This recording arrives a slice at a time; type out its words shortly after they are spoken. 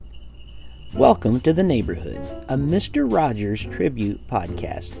Welcome to The Neighborhood, a Mr. Rogers tribute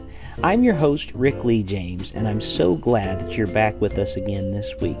podcast. I'm your host, Rick Lee James, and I'm so glad that you're back with us again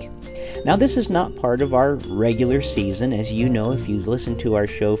this week. Now, this is not part of our regular season. As you know, if you've listened to our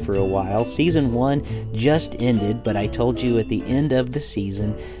show for a while, Season 1 just ended, but I told you at the end of the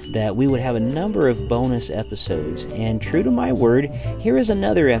season that we would have a number of bonus episodes. And true to my word, here is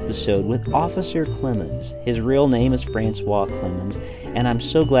another episode with Officer Clemmons. His real name is François Clemmons, and I'm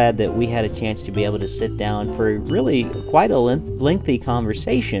so glad that we had a chance to be able to sit down for really quite a lengthy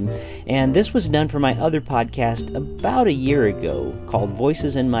conversation. And this was done for my other podcast about a year ago called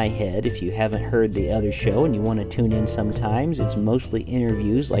Voices in My Head. If you haven't heard the other show and you want to tune in sometimes, it's mostly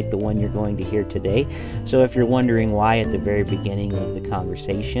interviews like the one you're going to hear today. So if you're wondering why at the very beginning of the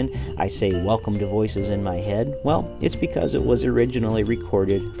conversation I say welcome to Voices in My Head, well, it's because it was originally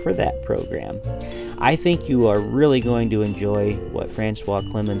recorded for that program. I think you are really going to enjoy what François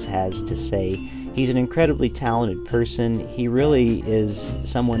Clemmons has to say. He's an incredibly talented person. He really is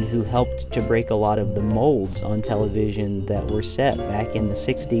someone who helped to break a lot of the molds on television that were set back in the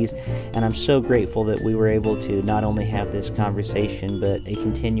 60s, and I'm so grateful that we were able to not only have this conversation, but a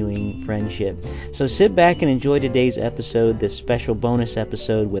continuing friendship. So sit back and enjoy today's episode, this special bonus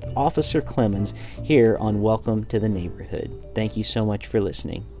episode with Officer Clemmons here on Welcome to the Neighborhood. Thank you so much for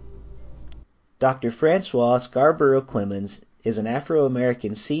listening. Dr. François Scarborough Clemmons is an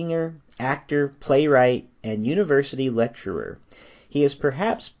Afro-American singer, actor, playwright, and university lecturer. He is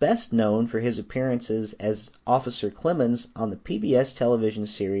perhaps best known for his appearances as Officer Clemmons on the PBS television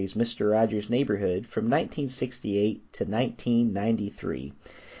series Mr. Rogers' Neighborhood from 1968 to 1993.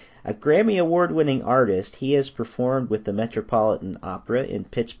 A Grammy Award-winning artist, he has performed with the Metropolitan Opera in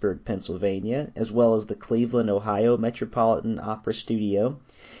Pittsburgh, Pennsylvania, as well as the Cleveland, Ohio Metropolitan Opera Studio.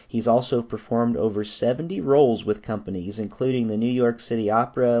 He's also performed over 70 roles with companies, including the New York City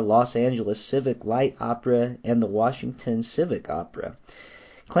Opera, Los Angeles Civic Light Opera, and the Washington Civic Opera.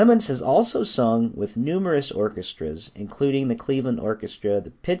 Clemmons has also sung with numerous orchestras, including the Cleveland Orchestra, the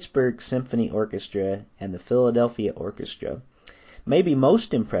Pittsburgh Symphony Orchestra, and the Philadelphia Orchestra. Maybe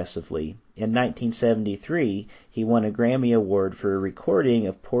most impressively, in 1973, he won a Grammy Award for a recording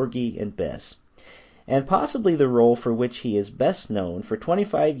of Porgy and Bess. And possibly the role for which he is best known, for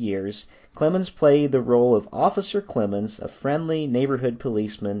 25 years, Clemmons played the role of Officer Clemmons, a friendly neighborhood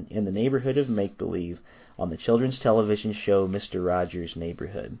policeman in the neighborhood of make-believe, on the children's television show Mr. Rogers'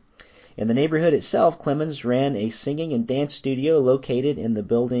 Neighborhood. In the neighborhood itself, Clemmons ran a singing and dance studio located in the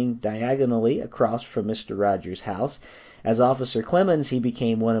building diagonally across from Mr. Rogers' house. As Officer Clemmons, he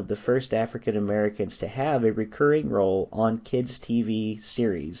became one of the first African Americans to have a recurring role on kids' TV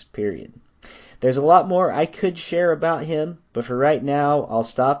series, period. There's a lot more I could share about him, but for right now, I'll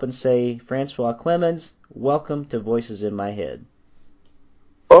stop and say, François Clemmons, welcome to Voices in My Head.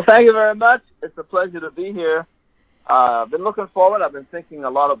 Well, thank you very much. It's a pleasure to be here. I've been looking forward. I've been thinking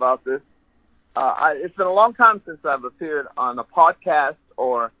a lot about this. It's been a long time since I've appeared on a podcast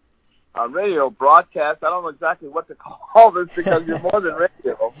or a radio broadcast. I don't know exactly what to call this because you're more than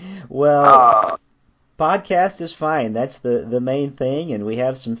radio. Well, podcast is fine. That's the main thing, and we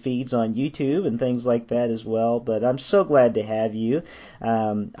have some feeds on YouTube and things like that as well, but I'm so glad to have you.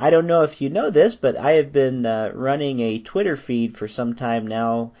 I don't know if you know this, but I have been running a Twitter feed for some time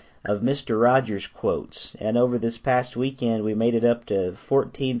now of Mr. Rogers quotes, and over this past weekend we made it up to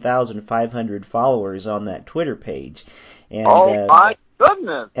 14,500 followers on that Twitter page. And, my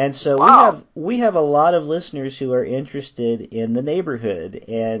goodness! And so wow. we have a lot of listeners who are interested in the neighborhood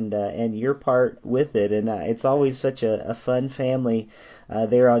and your part with it, and it's always such a fun family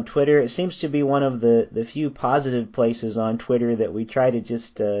there on Twitter. It seems to be one of the few positive places on Twitter that we try to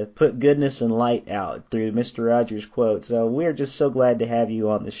just put goodness and light out through Mr. Rogers' quotes. So we're just so glad to have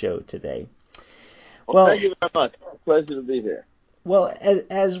you on the show today. Well, thank you very much. It's a pleasure to be here. Well,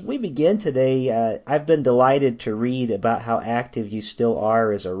 as we begin today, I've been delighted to read about how active you still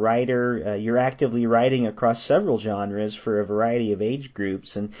are as a writer. You're actively writing across several genres for a variety of age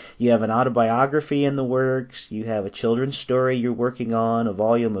groups, and you have an autobiography in the works, you have a children's story you're working on, a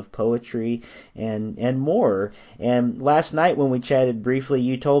volume of poetry, and more. And last night when we chatted briefly,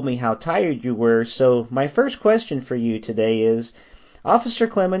 you told me how tired you were, so my first question for you today is, Officer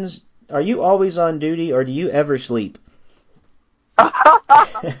Clemmons, are you always on duty, or do you ever sleep?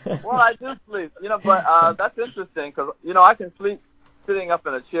 Well, I do sleep, but that's interesting because, I can sleep sitting up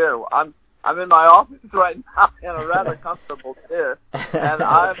in a chair. I'm in my office right now in a rather comfortable chair, and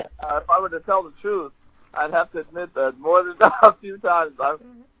if I were to tell the truth, I'd have to admit that more than a few times I've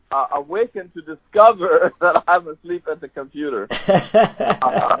awakened to discover that I'm asleep at the computer.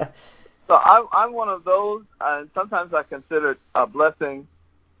 So I'm one of those, and sometimes I consider it a blessing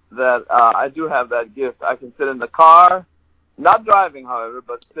that I do have that gift. I can sit in the car, not driving, however,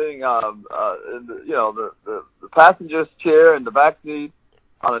 but sitting in the passenger's chair in the back seat,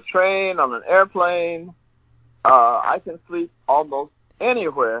 on a train, on an airplane. I can sleep almost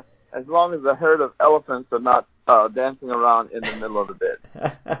anywhere as long as a herd of elephants are not dancing around in the middle of the bed.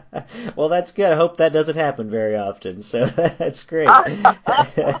 Well, that's good. I hope that doesn't happen very often. So that's great.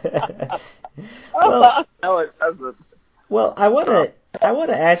 Well, no, it doesn't. Well, I want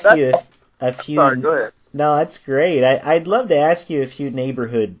to ask you a few. Sorry, go ahead. No, that's great. I'd love to ask you a few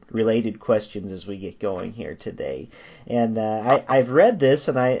neighborhood-related questions as we get going here today. And I've read this,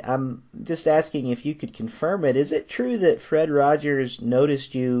 and I'm just asking if you could confirm it. Is it true that Fred Rogers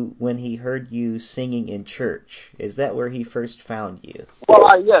noticed you when he heard you singing in church? Is that where he first found you?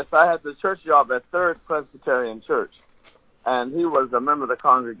 Well, yes, I had the church job at Third Presbyterian Church, and he was a member of the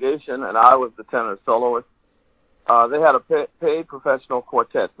congregation, and I was the tenor soloist. They had a paid professional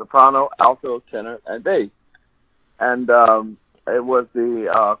quartet, soprano, alto, tenor, and bass. And it was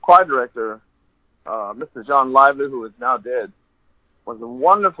the choir director, Mr. John Lively, who is now dead, was a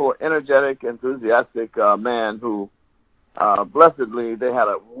wonderful, energetic, enthusiastic man who, blessedly, they had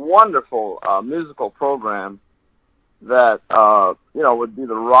a wonderful musical program that, would be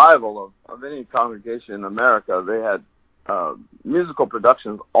the rival of any congregation in America. They had musical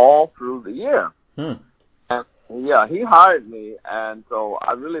productions all through the year. And, yeah, he hired me, and so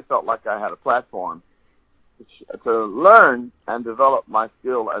I really felt like I had a platform to learn and develop my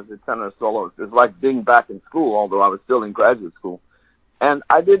skill as a tenor soloist. It's like being back in school, although I was still in graduate school. And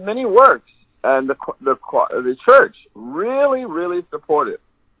I did many works, and the church really, really supported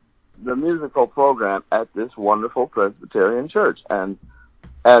the musical program at this wonderful Presbyterian church. And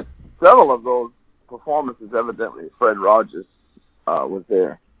at several of those performances, evidently, Fred Rogers was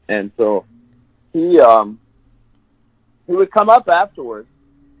there. And so he would come up afterwards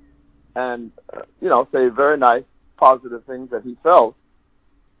and, say very nice, positive things that he felt.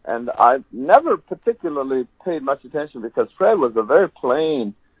 And I never particularly paid much attention because Fred was a very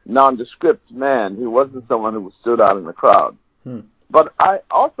plain, nondescript man. He wasn't someone who stood out in the crowd. But I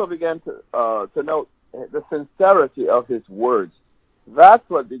also began to note the sincerity of his words. That's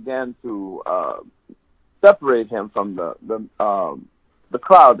what began to separate him from the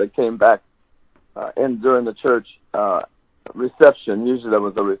crowd that came back during the church reception. Usually there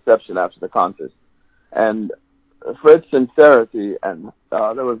was a reception after the concert. And Fred's sincerity, and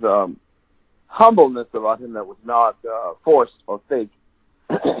there was humbleness about him that was not forced or fake.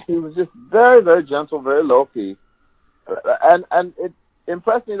 He was just very, very gentle, very low-key. And it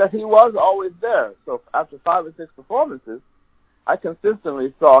impressed me that he was always there. So after 5 or 6 performances, I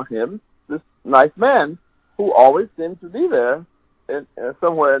consistently saw him, this nice man, who always seemed to be there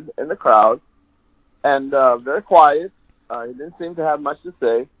somewhere in the crowd, and very quiet. He didn't seem to have much to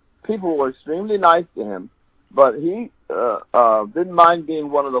say. People were extremely nice to him, but he didn't mind being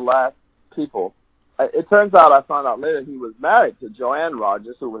one of the last people. It turns out, I found out later, he was married to Joanne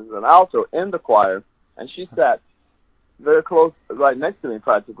Rogers, who was an alto in the choir, and she sat very close, right next to me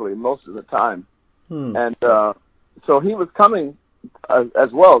practically most of the time. And so he was coming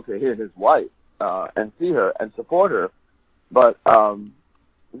as well to hear his wife and see her and support her. But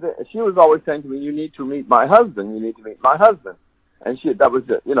she was always saying to me, "You need to meet my husband. You need to meet my husband." And that was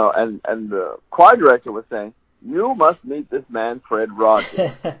it, and the choir director was saying, "You must meet this man, Fred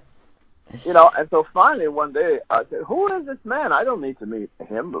Rogers." And so finally one day I said, "Who is this man? I don't need to meet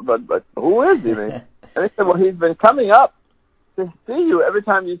him, but who is he?" And they said, "Well, he's been coming up to see you every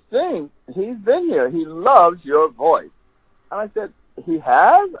time you sing. He's been here. He loves your voice." And I said, "He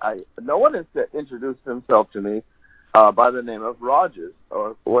has? No one has introduced himself to me by the name of Rogers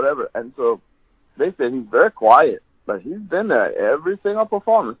or whatever." And so they said he's very quiet, but he's been there every single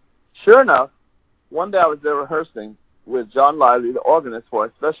performance. Sure enough, one day I was there rehearsing with John Lively, the organist, for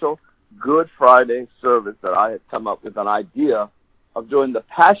a special Good Friday service that I had come up with an idea of doing the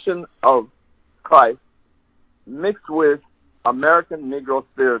Passion of Christ mixed with American Negro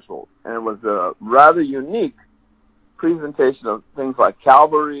spirituals. And it was a rather unique presentation of things like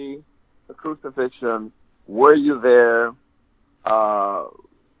Calvary, the crucifixion, Were You There?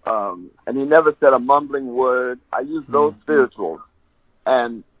 And he never said a mumbling word. I used those spirituals.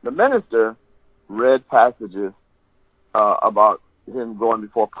 And the minister read passages about him going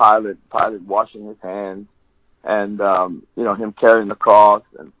before Pilate washing his hands, and him carrying the cross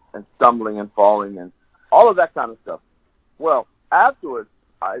and stumbling and falling and all of that kind of stuff. Well, afterwards,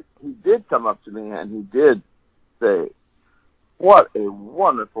 he did come up to me and he did say, "What a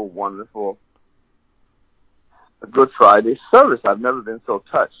wonderful, wonderful Good Friday service. I've never been so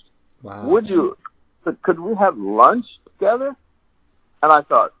touched. Wow. Could we have lunch together?" And I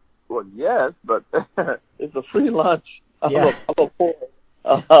thought, well, yes, but it's a free lunch. Yeah. I'm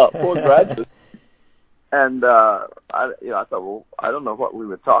a poor graduate. And I thought, well, I don't know what we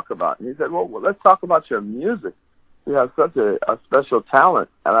would talk about. And he said, well, let's talk about your music. You have such a special talent,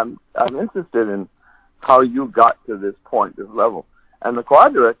 and I'm interested in how you got to this point, this level. And the choir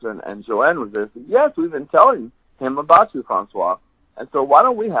director and Joanne was there. Said, yes, we've been telling him about you, François. And so why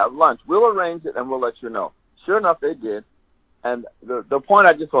don't we have lunch? We'll arrange it and we'll let you know. Sure enough, they did. And the point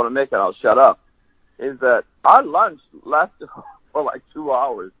I just want to make, and I'll shut up, is that our lunch lasted for like 2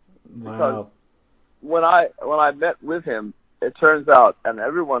 hours. Because Wow. when I met with him, it turns out, and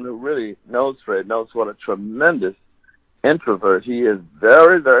everyone who really knows Fred knows what a tremendous introvert. He is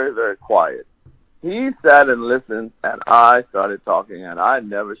very, very, very quiet. He sat and listened, and I started talking, and I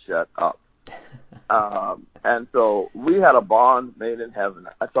never shut up. And so we had a bond made in heaven.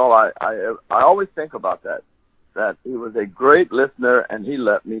 That's all I always think about that he was a great listener, and he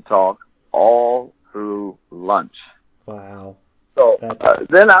let me talk all through lunch. Wow. So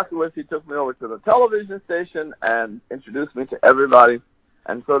then afterwards, he took me over to the television station and introduced me to everybody,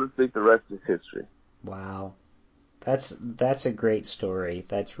 and so to speak, the rest is history. Wow. That's a great story.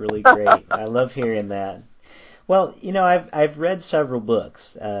 That's really great. I love hearing that. Well, I've read several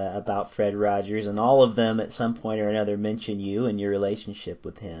books about Fred Rogers, and all of them at some point or another mention you and your relationship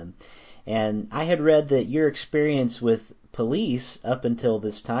with him. And I had read that your experience with police, up until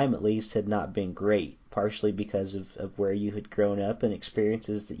this time at least, had not been great, partially because of where you had grown up and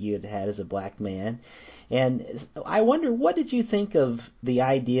experiences that you had had as a black man. And I wonder, what did you think of the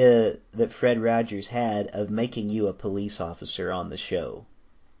idea that Fred Rogers had of making you a police officer on the show?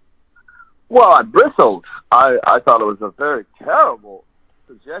 Well, I bristled. I thought it was a very terrible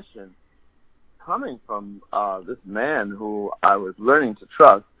suggestion coming from this man who I was learning to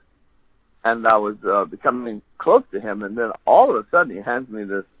trust, and I was becoming close to him, and then all of a sudden he hands me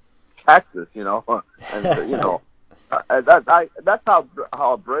this cactus, and that's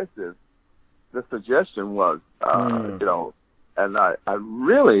how abrasive the suggestion was, and I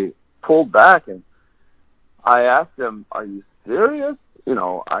really pulled back, and I asked him, "Are you serious?"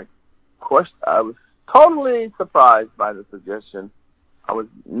 I was totally surprised by the suggestion. I was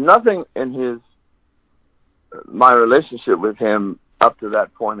nothing in my relationship with him up to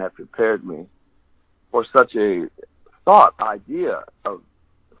that point had prepared me for such a idea of,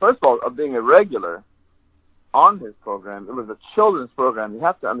 first of all, of being a regular on his program. It was a children's program. You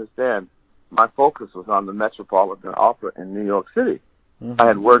have to understand, my focus was on the Metropolitan Opera in New York City. Mm-hmm. I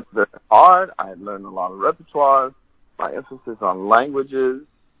had worked very hard. I had learned a lot of repertoire. My emphasis on languages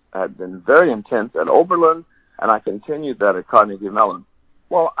had been very intense at Oberlin, and I continued that at Carnegie Mellon.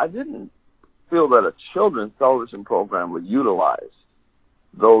 Well, I didn't feel that a children's television program would utilize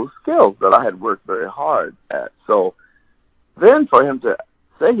those skills that I had worked very hard at. So then for him to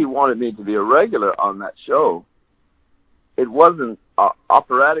say he wanted me to be a regular on that show, it wasn't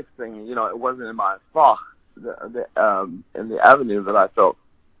operatic singing, it wasn't in my fach, in the avenue that I felt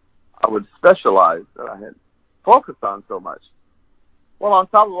I would specialize, that I had focused on so much. Well, on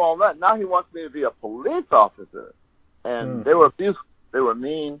top of all that, now he wants me to be a police officer. And they were abusive. They were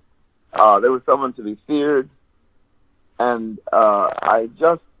mean. They were someone to be feared. And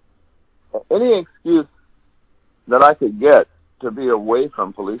any excuse that I could get to be away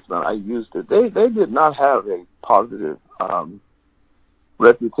from policemen, I used it. They did not have a positive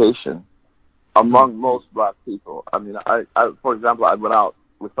reputation among most black people. I mean, I, for example, I went out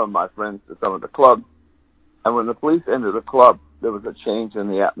with some of my friends to some of the clubs, and when the police entered the club, there was a change in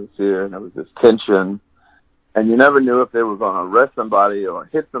the atmosphere, and there was this tension, and you never knew if they were going to arrest somebody or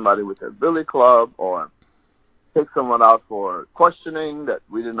hit somebody with their billy club or take someone out for questioning that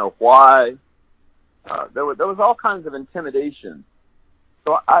we didn't know why. There was all kinds of intimidation.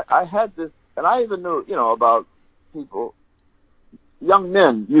 So I had this, and I even knew, about people, young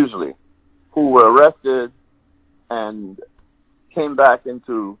men usually, who were arrested and came back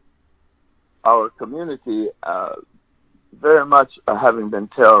into our community very much having been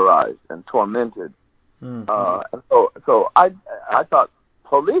terrorized and tormented. Mm-hmm. So I thought,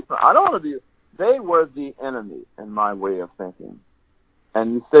 policemen, I don't want to be, they were the enemy in my way of thinking.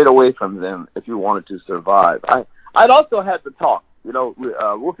 And you stayed away from them if you wanted to survive. I'd also had to talk,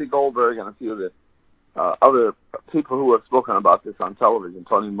 Whoopi Goldberg and a few of the other people who have spoken about this on television,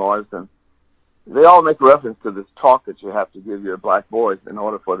 Toni Morrison, they all make reference to this talk that you have to give your black boys in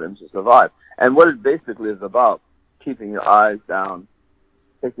order for them to survive. And what it basically is about, keeping your eyes down,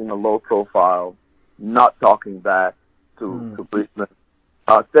 taking a low profile, not talking back to policemen,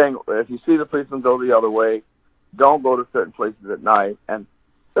 saying, if you see the policeman, go the other way, don't go to certain places at night. And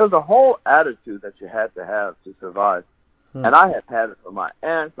there's a whole attitude that you had to have to survive. And I had it from my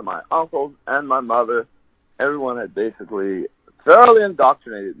aunts and my uncles and my mother. Everyone had basically thoroughly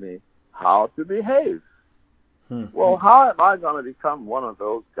indoctrinated me how to behave. Well, how am I going to become one of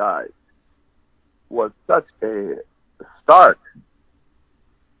those guys? Was such a stark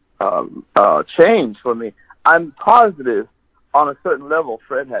change for me. I'm positive on a certain level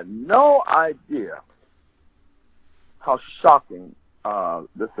Fred had no idea how shocking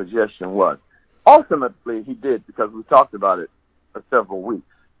the suggestion was. Ultimately, he did, because we talked about it for several weeks.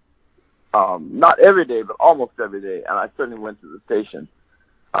 Not every day, but almost every day. And I certainly went to the station.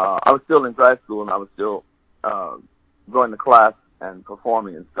 I was still in grad school, and I was still going to class and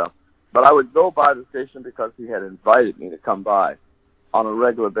performing and stuff. But I would go by the station because he had invited me to come by on a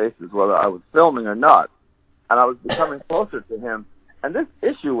regular basis, whether I was filming or not. And I was becoming closer to him. And this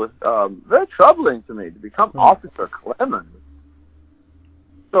issue was very troubling to me, to become Officer Clemmons.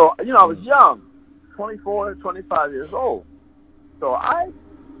 So, I was young, 24, 25 years old. So I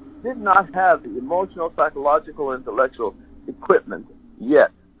did not have the emotional, psychological, intellectual equipment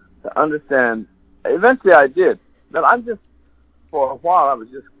yet to understand. Eventually I did. But for a while, I was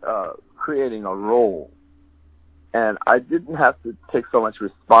just creating a role. And I didn't have to take so much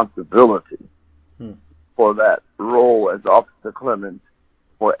responsibility for that role as Officer Clemmons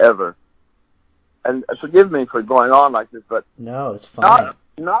forever. And forgive me for going on like this, but no, it's fine.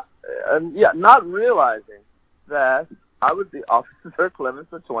 Not realizing that I would be Officer Clemmons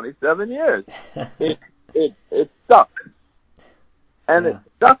for 27 years. It stuck. And it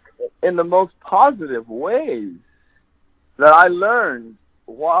stuck in the most positive ways that I learned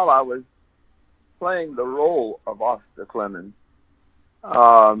while I was playing the role of Officer Clemmons.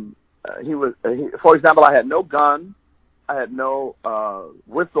 For example, I had no gun. I had no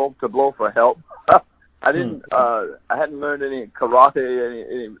whistle to blow for help. I hadn't learned any karate,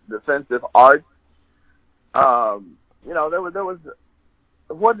 any defensive art. There was.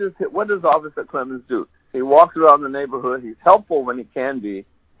 What does Officer Clemmons do? He walks around the neighborhood. He's helpful when he can be,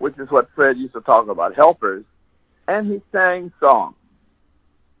 which is what Fred used to talk about, helpers. And he sang songs.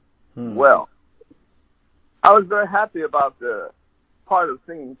 Well, I was very happy about the part of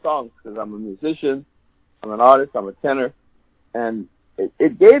singing songs because I'm a musician, I'm an artist, I'm a tenor, and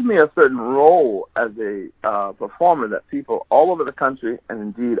it gave me a certain role as a performer that people all over the country and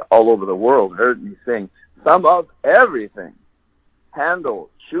indeed all over the world heard me sing some of everything. Handel,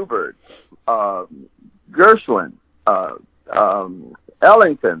 Schubert, Gershwin,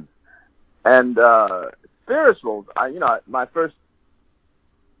 Ellington, and spirituals. My first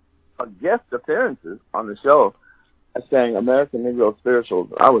guest appearances on the show, I sang American Negro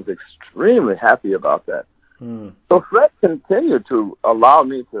spirituals. I was extremely happy about that. So Fred continued to allow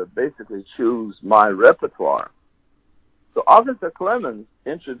me to basically choose my repertoire. So Officer Clemmons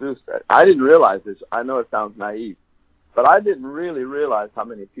introduced that. I didn't realize this. I know it sounds naive, but I didn't really realize how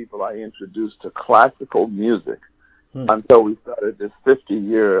many people I introduced to classical music until we started this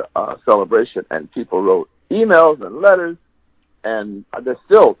 50-year celebration, and people wrote emails and letters, and there's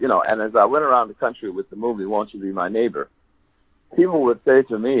still, and as I went around the country with the movie Won't You Be My Neighbor, people would say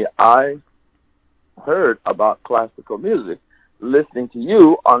to me, I heard about classical music listening to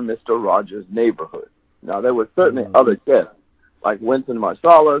you on Mr. Rogers' Neighborhood. Now, there were certainly other guests, like Wynton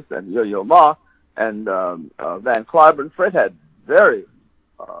Marsalis and Yo-Yo Ma and Van Cliburn. Fred had very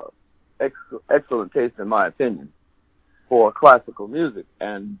excellent taste, in my opinion, for classical music,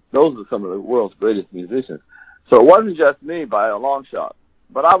 and those are some of the world's greatest musicians. So it wasn't just me by a long shot,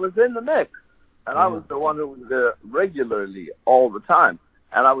 but I was in the mix, and I was the one who was there regularly all the time,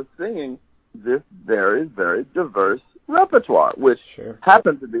 and I was singing this very, very diverse repertoire, which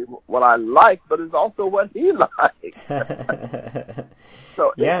happened to be what I liked, but is also what he liked.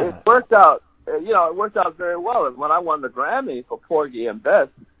 So it worked out. It worked out very well. And when I won the Grammy for Porgy and Bess,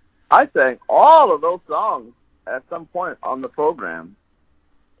 I sang all of those songs at some point on the program,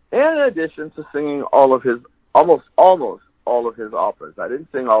 in addition to singing all of his, almost all of his operas. I didn't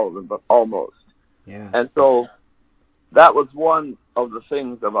sing all of them, but almost. Yeah. And so that was one of the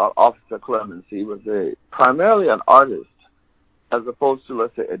things about Officer Clemmons. He was primarily an artist, as opposed to,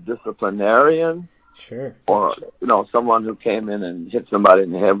 let's say, a disciplinarian. Sure. Or, someone who came in and hit somebody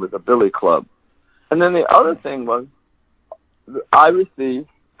in the head with a billy club. And then the other thing was, I received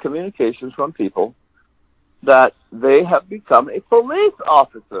communications from people that they have become a police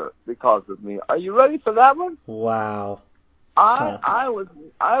officer because of me. Are you ready for that one? Wow. I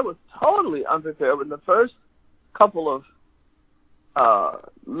was totally unprepared. When the first couple of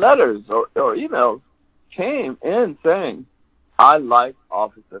letters or emails came in saying, I like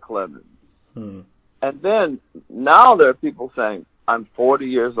Officer Clemmons. And then now there are people saying, I'm 40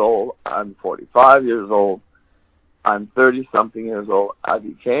 years old, I'm 45 years old, I'm 30-something years old. I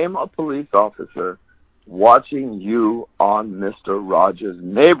became a police officer watching you on Mr. Rogers'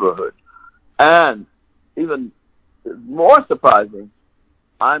 Neighborhood. And even more surprising,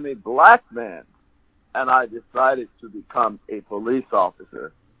 I'm a black man, and I decided to become a police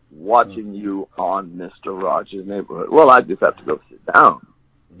officer watching you on Mr. Rogers' Neighborhood. Well, I just have to go sit down.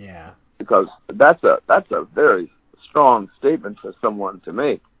 Yeah. Because that's a very strong statement for someone to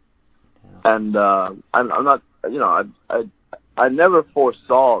make. Yeah. And I'm not, I never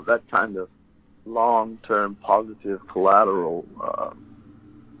foresaw that kind of long-term positive collateral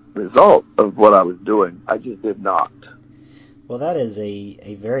result of what I was doing. I just did not. Well, that is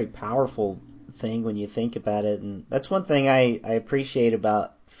a very powerful thing when you think about it, and that's one thing I appreciate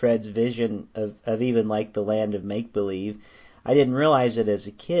about Fred's vision of even like the land of make-believe. I didn't realize it as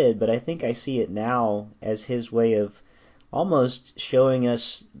a kid, but I think I see it now as his way of almost showing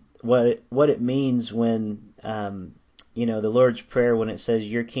us what it means when the Lord's Prayer, when it says,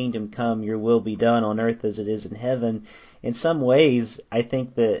 "Your kingdom come, your will be done on earth as it is in heaven." In some ways, I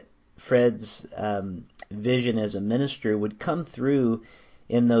think that Fred's vision as a minister would come through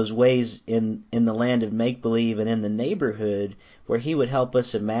in those ways in the land of make-believe and in the neighborhood, where he would help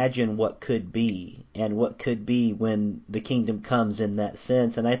us imagine what could be and what could be when the kingdom comes in that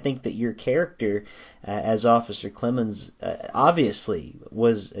sense. And I think that your character as Officer Clemmons obviously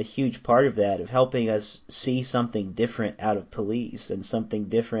was a huge part of that, of helping us see something different out of police and something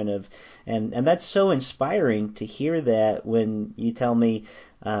different and that's so inspiring to hear that when you tell me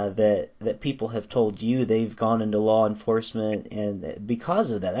that people have told you they've gone into law enforcement and because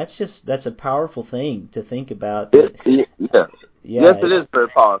of that. That's a powerful thing to think about. Yes, it is very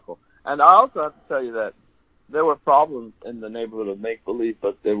powerful. And I also have to tell you that there were problems in the neighborhood of make-believe,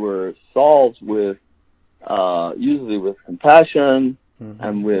 but they were solved with usually with compassion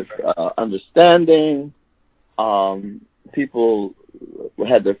and with understanding. People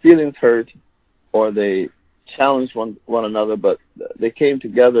had their feelings hurt, or they challenged one another, but they came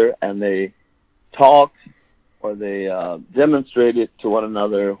together and they talked, or they demonstrated to one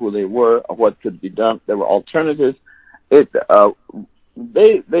another who they were or what could be done. There were alternatives. They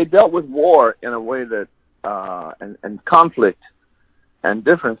dealt with war in a way that and conflict and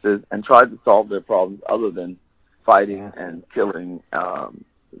differences, and tried to solve their problems other than fighting and killing,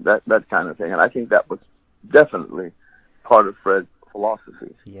 that kind of thing. And I think that was definitely part of Fred's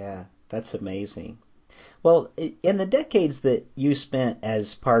philosophy. Yeah, that's amazing. Well, in the decades that you spent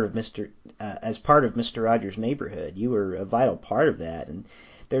as part of Mr. Rogers' Neighborhood, you were a vital part of that. And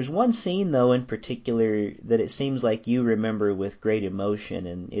there's one scene, though, in particular that it seems like you remember with great emotion,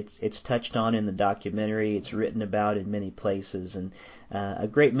 and it's touched on in the documentary. It's written about in many places, and a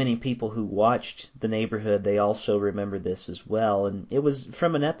great many people who watched The Neighborhood, they also remember this as well. And it was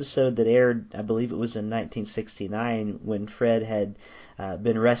from an episode that aired, I believe it was in 1969, when Fred had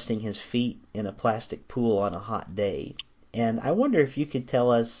been resting his feet in a plastic pool on a hot day. And I wonder if you could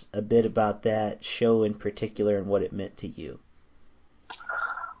tell us a bit about that show in particular and what it meant to you.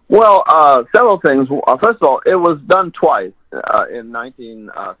 Well, several things. First of all, it was done twice in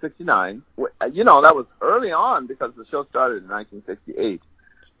 1969. That was early on because the show started in 1968.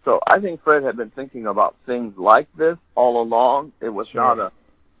 So I think Fred had been thinking about things like this all along. It was not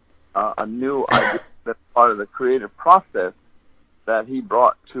a new idea. That's part of the creative process that he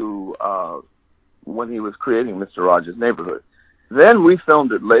brought to when he was creating Mr. Rogers' Neighborhood. Then we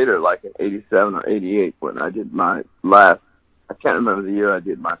filmed it later, like in 87 or 88, when I did my I can't remember the year I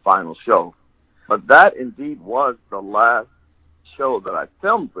did my final show. But that indeed was the last show that I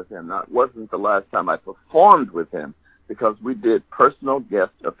filmed with him. That wasn't the last time I performed with him, because we did personal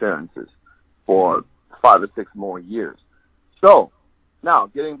guest appearances for 5 or 6 more years. So, now,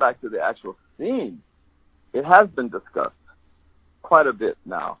 getting back to the actual scene, it has been discussed quite a bit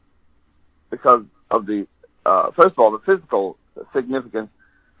now because of the, first of all, the physical significance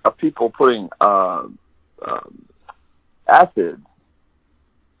of people putting acid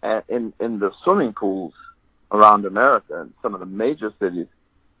in the swimming pools around America and some of the major cities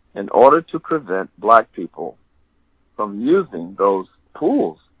in order to prevent black people from using those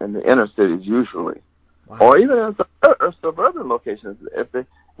pools in the inner cities usually. Wow. Or even in suburban locations. If they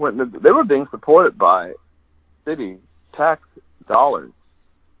were being supported by city tax dollars.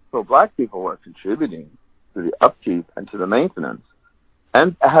 So black people were contributing to the upkeep and to the maintenance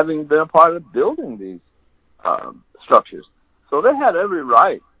and having been a part of building these structures. So they had every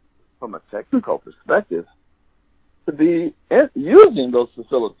right, from a technical perspective, to be using those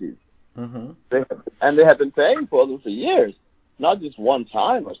facilities. Mm-hmm. They had been paying for them for years, not just one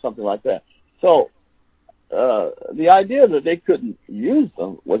time or something like that. So the idea that they couldn't use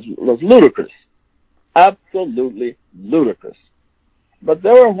them was ludicrous. absolutely ludicrous. But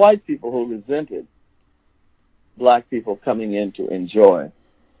there were white people who resented black people coming in to enjoy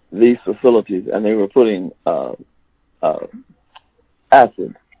these facilities, and they were putting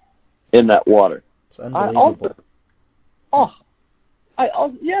acid in that water. It's unbelievable.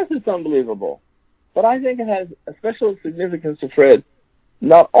 Yes, it's unbelievable. But I think it has a special significance to Fred,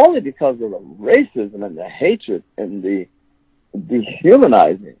 not only because of the racism and the hatred and the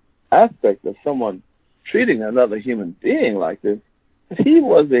dehumanizing aspect of someone treating another human being like this, but he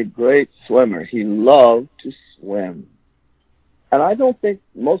was a great swimmer. He loved to swim. And I don't think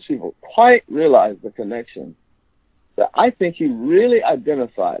most people quite realize the connection. That I think he really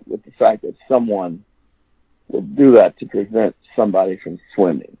identified with the fact that someone would do that to prevent somebody from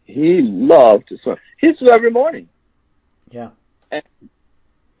swimming. He loved to swim. He swam every morning. Yeah. And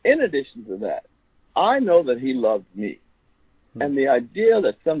in addition to that, I know that he loved me. And the idea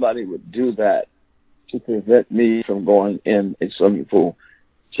that somebody would do that to prevent me from going in a swimming pool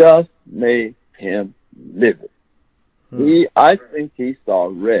just made him livid. I think he saw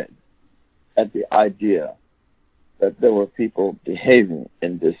red at the idea that there were people behaving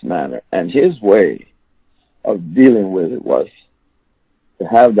in this manner. And his way of dealing with it was to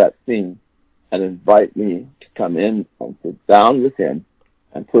have that scene and invite me to come in and sit down with him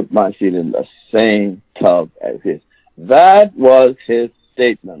and put my feet in the same tub as his. That was his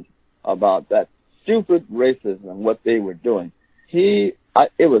statement about that stupid racism and what they were doing. It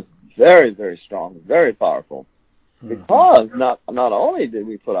was very, very strong, very powerful, because not only did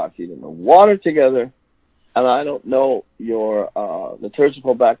we put our feet in the water together, and I don't know your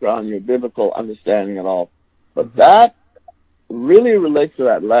liturgical background, your biblical understanding and all, but that really relates to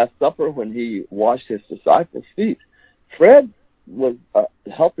that Last Supper when he washed his disciples' feet. Fred was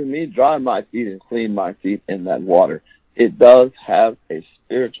helping me dry my feet and clean my feet in that water. It does have a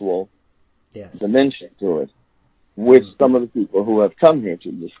spiritual dimension to it, which some of the people who have come here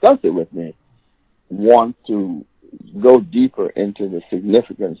to discuss it with me want to go deeper into the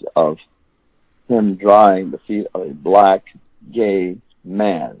significance of him drying the feet of a black gay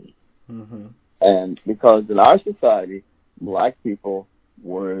man. And because in our society, black people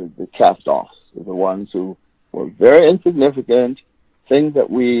were the cast-offs, the ones who were very insignificant. Things that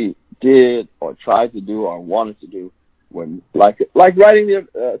we did or tried to do or wanted to do, when like writing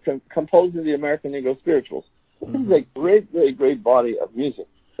composing the American Negro Spirituals. This is a great, very great body of music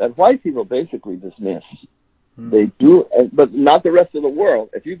that white people basically dismiss. They do, but not the rest of the world.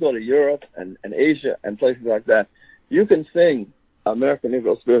 If you go to Europe and Asia and places like that, you can sing American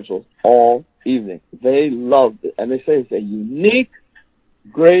Negro Spirituals all evening. They love it, and they say it's a unique,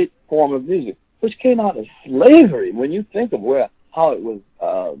 great form of music, which came out of slavery. When you think of how it was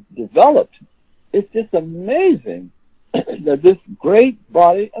developed, it's just amazing that this great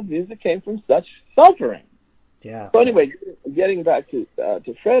body of music came from such suffering. Yeah. So anyway, getting back to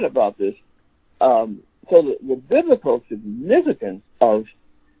Fred about this, so the biblical significance of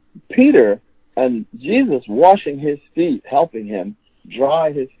Peter and Jesus washing his feet, helping him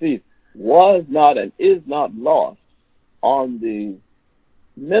dry his feet, was not and is not lost on the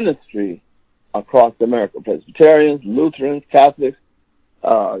ministry across America. Presbyterians, Lutherans, Catholics,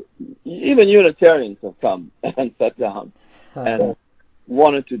 even Unitarians have come and sat down and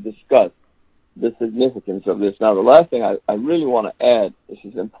wanted to discuss the significance of this. Now, the last thing I really want to add, this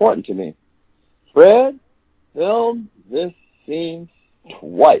is important to me, Fred filmed this scene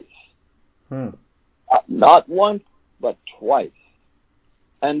twice. Not once, but twice.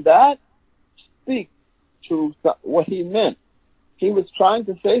 And that speaks to what he meant. He was trying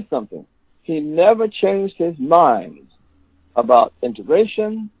to say something. He never changed his mind about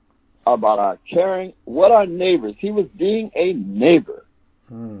integration, about our caring, what our neighbors. He was being a neighbor.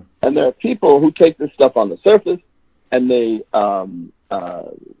 And there are people who take this stuff on the surface and they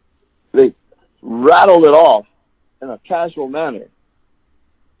rattle it off in a casual manner.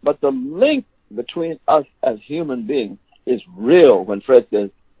 But the link between us as human beings is real when Fred says,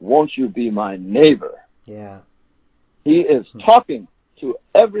 "Won't you be my neighbor?" Yeah. He is talking to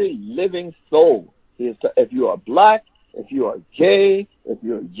every living soul. If you are black, if you are gay, if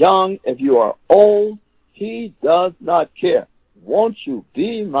you're young, if you are old, he does not care. Won't you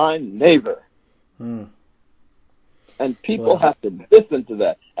be my neighbor? And people have to listen to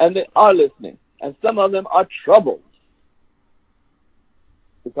that. And they are listening. And some of them are troubled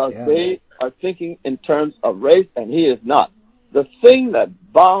because they are thinking in terms of race, and he is not. The thing that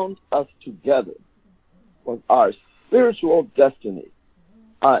bound us together was our spiritual destiny.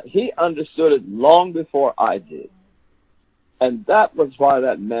 He understood it long before I did. And that was why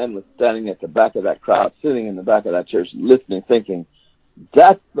that man was standing at the back of that crowd, sitting in the back of that church, listening, thinking,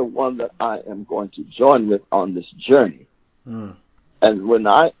 that's the one that I am going to join with on this journey. Mm. And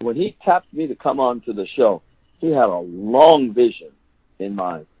when he tapped me to come on to the show, he had a long vision in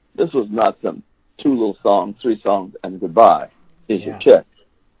mind. This was not some 2 little songs, 3 songs, and goodbye. Here's your Yeah. check.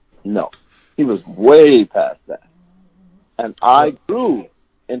 No. He was way past that. And I grew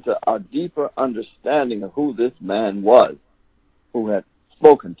into a deeper understanding of who this man was who had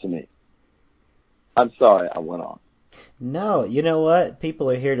spoken to me. I'm sorry I went on. No, you know what? People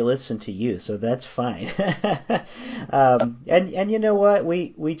are here to listen to you, so that's fine. And you know what?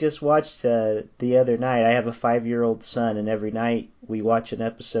 We just watched the other night. I have a 5-year-old son, and every night we watch an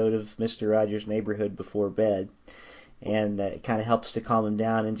episode of Mister Rogers' Neighborhood before bed, and it kind of helps to calm him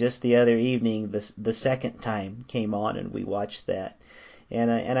down. And just the other evening, the second time came on, and we watched that, and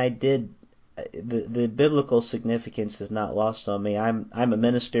I did. The biblical significance is not lost on me. I'm a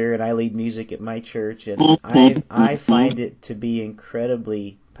minister and I lead music at my church, and I find it to be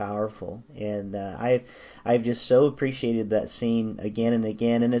incredibly powerful, and I've just so appreciated that scene again and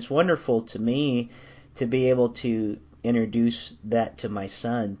again, and it's wonderful to me to be able to introduce that to my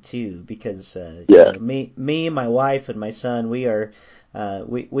son too, because me, my wife, and my son,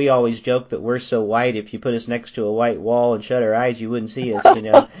 we always joke that we're so white, if you put us next to a white wall and shut our eyes, you wouldn't see us,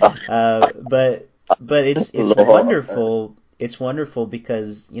 but it's wonderful. It's wonderful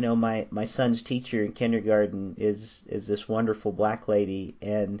because my son's teacher in kindergarten is this wonderful black lady,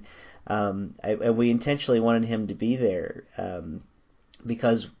 and we intentionally wanted him to be there.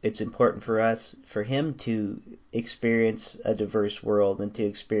 Because it's important for him to experience a diverse world and to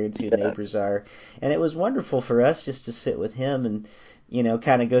experience who neighbors are. And it was wonderful for us just to sit with him and,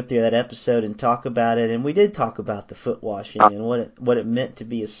 kind of go through that episode and talk about it. And we did talk about the foot washing and what it meant to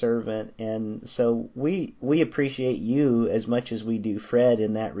be a servant. And so we appreciate you as much as we do Fred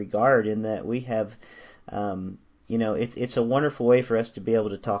in that regard, in that we have, it's a wonderful way for us to be able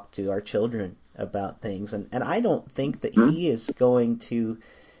to talk to our children about things, and I don't think that he is going to.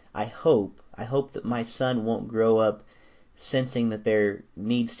 I hope that my son won't grow up sensing that there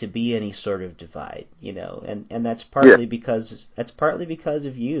needs to be any sort of divide, and that's partly because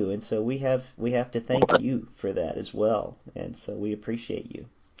of you, and so we have to thank you for that as well, and so we appreciate you.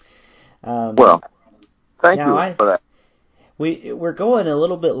 Well, thank you for that. We're going a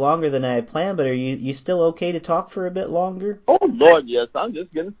little bit longer than I had planned, but are you still okay to talk for a bit longer? Oh Lord, yes. I'm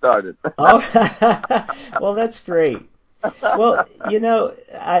just getting started. Oh, well, that's great. Well,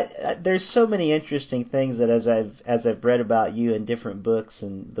 there's so many interesting things that as I've read about you in different books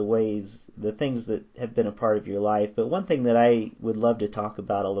and the things that have been a part of your life. But one thing that I would love to talk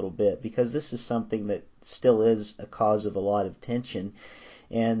about a little bit, because this is something that still is a cause of a lot of tension.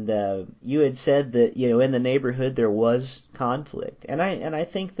 And you had said that in the neighborhood there was conflict, and I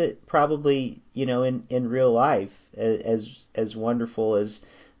think that probably in real life, as wonderful as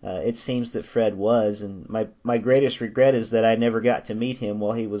it seems that Fred was, and my greatest regret is that I never got to meet him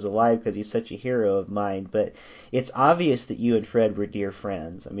while he was alive, because he's such a hero of mine. But it's obvious that you and Fred were dear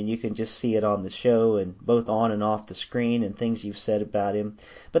friends. I mean, you can just see it on the show and both on and off the screen and things you've said about him.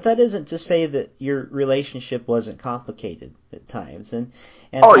 But that isn't to say that your relationship wasn't complicated at times. And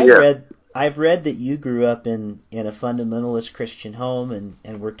I've read that you grew up in a fundamentalist Christian home,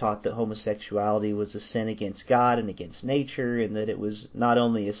 and were taught that homosexuality was a sin against God and against nature, and that it was not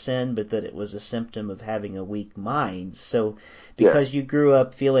only a sin, but that it was a symptom of having a weak mind. So because you grew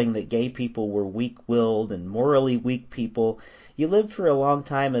up feeling that gay people were weak-willed and morally weak people, you lived for a long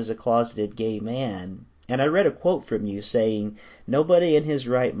time as a closeted gay man. And I read a quote from you saying, "Nobody in his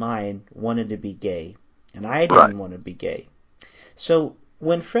right mind wanted to be gay, and I didn't want to be gay." So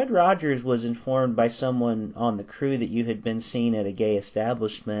when Fred Rogers was informed by someone on the crew that you had been seen at a gay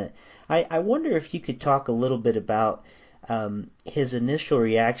establishment, I wonder if you could talk a little bit about his initial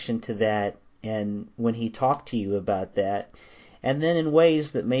reaction to that, and when he talked to you about that, and then in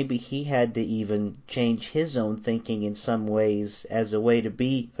ways that maybe he had to even change his own thinking in some ways as a way to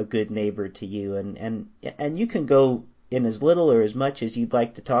be a good neighbor to you. And you can go in as little or as much as you'd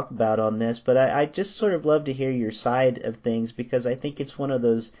like to talk about on this, but I just sort of love to hear your side of things, because I think it's one of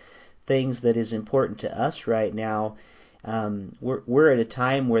those things that is important to us right now. We're at a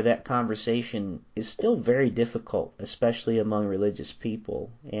time where that conversation is still very difficult, especially among religious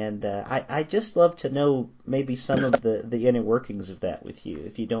people, and I just love to know maybe some of the inner workings of that with you,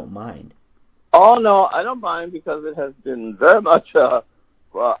 if you don't mind. Oh no, I don't mind, because it has been very much out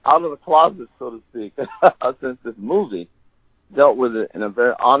of the closet, so to speak, since this movie dealt with it in a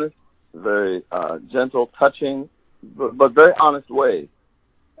very honest, very gentle, touching, but very honest way.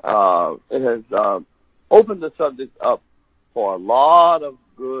 It has opened the subject up for a lot of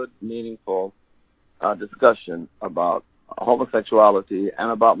good, meaningful discussion about homosexuality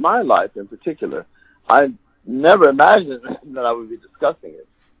and about my life in particular. I never imagined that I would be discussing it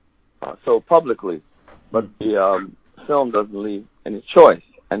so publicly, but the film doesn't leave any choice,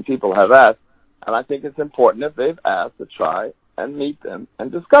 and people have asked, and I think it's important if they've asked to try and meet them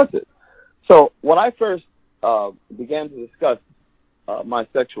and discuss it. So when I first began to discuss my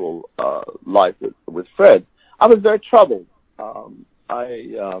sexual life with Fred, I was very troubled.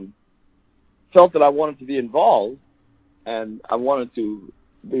 I felt that I wanted to be involved and I wanted to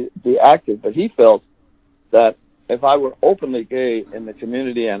be active, but he felt that if I were openly gay in the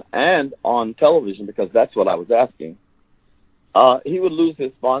community and on television, because that's what I was asking, he would lose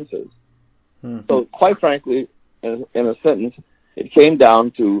his sponsors. So quite frankly, in a sentence, it came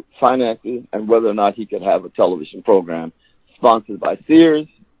down to finances and whether or not he could have a television program sponsored by Sears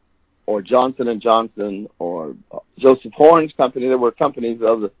or Johnson & Johnson or Joseph Horn's company. There were companies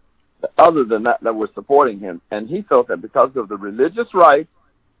other than that were supporting him. And he felt that because of the religious right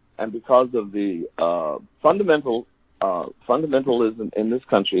and because of the fundamentalism in this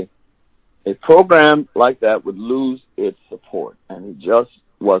country, a program like that would lose its support. And he just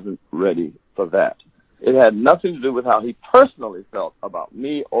wasn't ready for that. It had nothing to do with how he personally felt about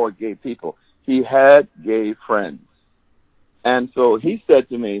me or gay people. He had gay friends. And so he said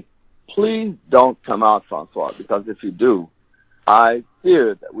to me, please don't come out, François, because if you do, I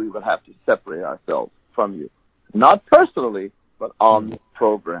fear that we would have to separate ourselves from you. Not personally, but on the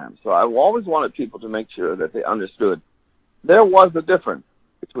program. So I always wanted people to make sure that they understood there was a difference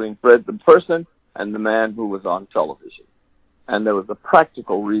between Fred the person and the man who was on television. And there was a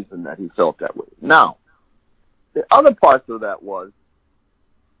practical reason that he felt that way. Now, the other parts of that was,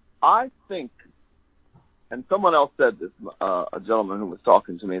 I think, and someone else said this, a gentleman who was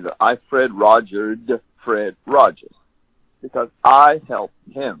talking to me, that I Fred Rogered Fred Rogers, because I helped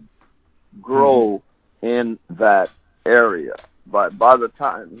him grow in that area. But by the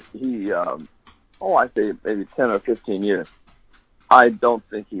time he, I say maybe 10 or 15 years, I don't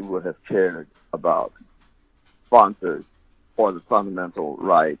think he would have cared about sponsors or the fundamental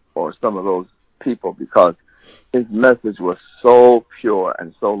right or some of those people, because his message was so pure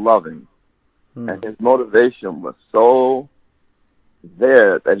and so loving, and his motivation was so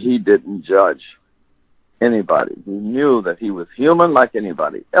there that he didn't judge anybody. He knew that he was human like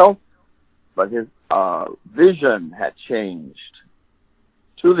anybody else, but his vision had changed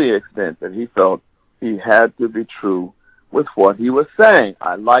to the extent that he felt he had to be true with what he was saying.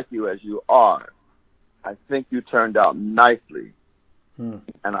 I like you as you are. I think you turned out nicely, and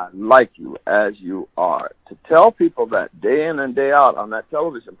I like you as you are. To tell people that day in and day out on that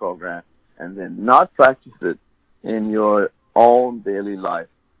television program and then not practice it in your own daily life,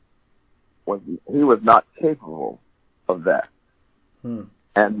 he was not capable of that.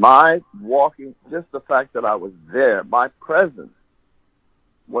 And my walking, just the fact that I was there, my presence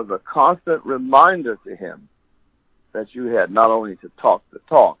was a constant reminder to him that you had not only to talk the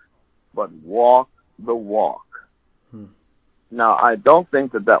talk, but walk the walk. Now, I don't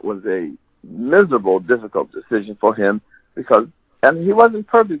think that was a miserable, difficult decision for him, because, and he wasn't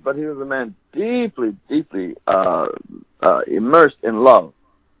perfect, but he was a man deeply, deeply immersed in love,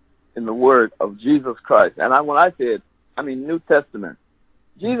 in the word of Jesus Christ. And when I say it, I mean New Testament.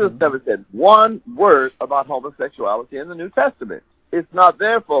 Jesus never said one word about homosexuality in the New Testament. It's not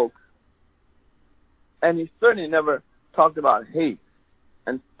there, folks. And he certainly never talked about hate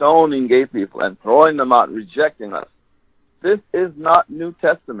and stoning gay people and throwing them out, rejecting us. This is not New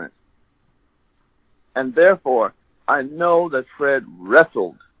Testament. And therefore, I know that Fred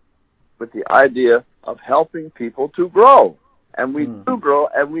wrestled with the idea of helping people to grow. And we do grow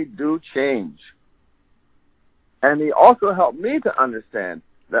and we do change. And he also helped me to understand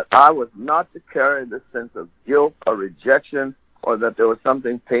that I was not to carry this sense of guilt or rejection, or that there was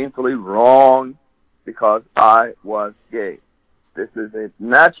something painfully wrong because I was gay. This is a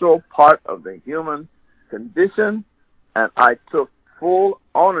natural part of the human condition, and I took full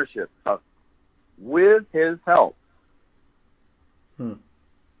ownership of it with his help.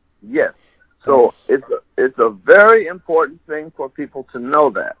 Yes. So it's a very important thing for people to know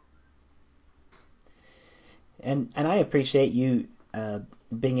that. And I appreciate you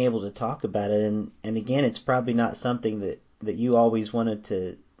being able to talk about it. And again, it's probably not something that you always wanted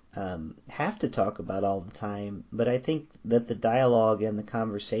to have to talk about all the time. But I think that the dialogue and the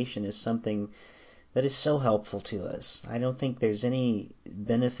conversation is something that is so helpful to us. I don't think there's any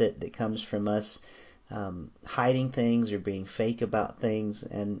benefit that comes from us hiding things or being fake about things,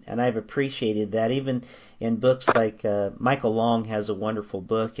 and I've appreciated that. Even in books like Michael Long has a wonderful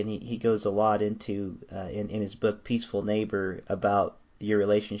book, and he goes a lot into in his book Peaceful Neighbor about your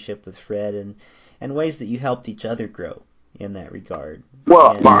relationship with Fred and ways that you helped each other grow. in that regard.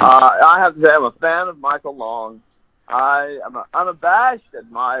 Well, And I have to say I'm a fan of Michael Long. I am an unabashed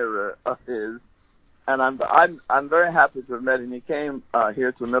admirer of his, and I'm very happy to have met him. He came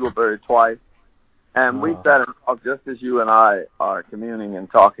here to Middlebury twice, and we sat and talked just as you and I are communing and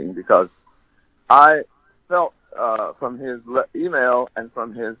talking, because I felt from his email and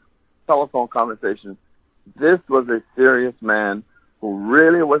from his telephone conversation, this was a serious man who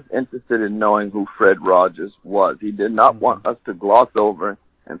really was interested in knowing who Fred Rogers was. He did not want us to gloss over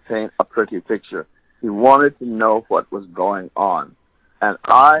and paint a pretty picture. He wanted to know what was going on. And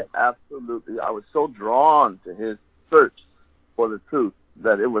I was so drawn to his search for the truth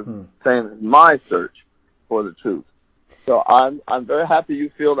that it was the same as my search for the truth. So I'm very happy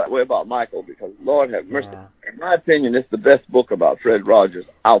you feel that way about Michael, because Lord have mercy. Yeah. In my opinion, it's the best book about Fred Rogers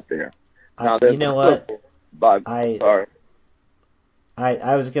out there. Now, you know what? Sorry.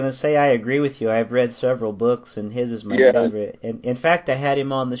 I was going to say I agree with you. I've read several books, and his is my favorite. And in fact, I had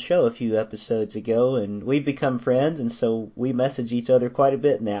him on the show a few episodes ago, and we've become friends, and so we message each other quite a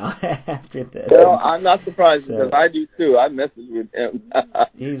bit now after this. Well, I'm not surprised, because I do too. I message with him.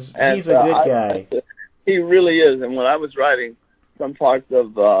 He's a good guy. He really is. And when I was writing some parts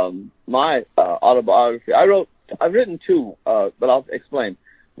of my autobiography, I've written two, but I'll explain.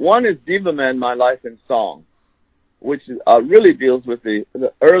 One is Diva Man, My Life in Song, which really deals with the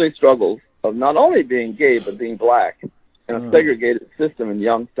early struggles of not only being gay, but being black in a segregated system in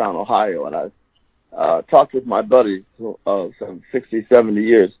Youngstown, Ohio. And I talked with my buddies of some 60, 70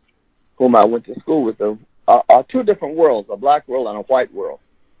 years, whom I went to school with, two different worlds, a black world and a white world,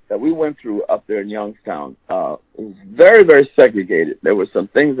 that we went through up there in Youngstown. It was very, very segregated. There were some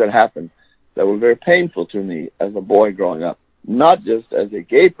things that happened that were very painful to me as a boy growing up, not just as a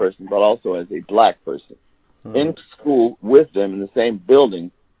gay person, but also as a black person. In school with them in the same building,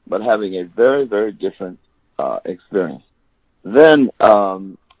 but having a very, very different experience. Then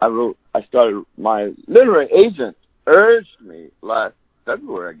I started, my literary agent urged me last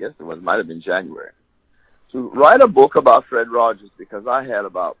February, I guess it was, might have been January, to write a book about Fred Rogers, because I had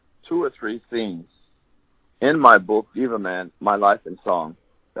about 2 or 3 scenes in my book, Diva Man, My Life in Song,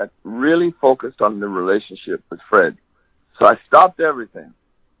 that really focused on the relationship with Fred. So I stopped everything,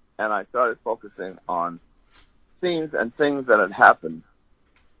 and I started focusing on scenes and things that had happened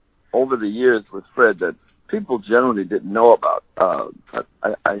over the years with Fred that people generally didn't know about.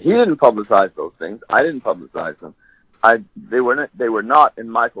 He didn't publicize those things. I didn't publicize them. They were not in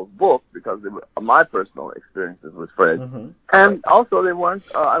Michael's book, because they were my personal experiences with Fred. And also they weren't,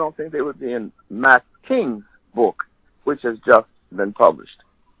 I don't think they would be in Max King's book, which has just been published,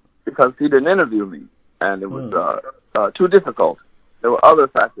 because he didn't interview me, and it was too difficult. There were other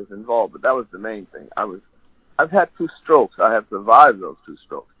factors involved, but that was the main thing. I've had 2 strokes. I have survived those 2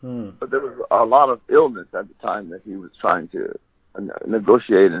 strokes. But there was a lot of illness at the time that he was trying to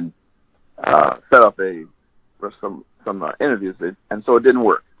negotiate and set up some interviews, and so it didn't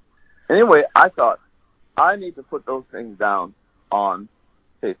work. Anyway, I thought, I need to put those things down on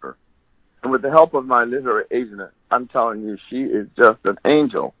paper. And with the help of my literary agent, I'm telling you, she is just an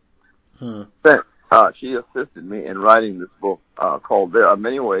angel. She assisted me in writing this book called There Are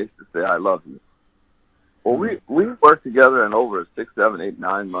Many Ways to Say I Love You. Well, we worked together in over 6, 7, 8,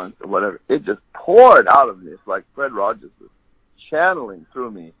 9 months or whatever. It just poured out of me. It's like Fred Rogers was channeling through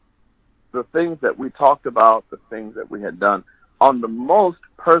me the things that we talked about, the things that we had done on the most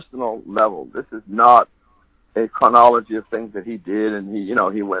personal level. This is not a chronology of things that he did, and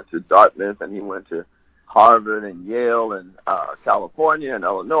he went to Dartmouth, and he went to Harvard and Yale and California and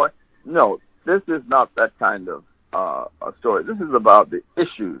Illinois. No, this is not that kind of a story. This is about the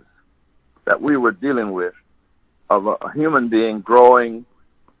issues that we were dealing with, of a human being growing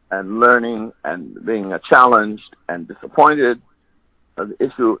and learning and being challenged and disappointed.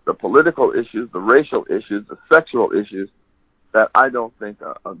 The political issues, the racial issues, the sexual issues, that I don't think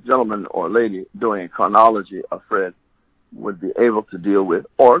a gentleman or lady doing a chronology of Fred would be able to deal with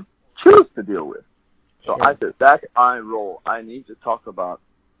or choose to deal with. So I said, that's my role. I need to talk about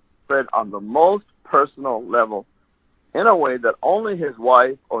Fred on the most personal level, in a way that only his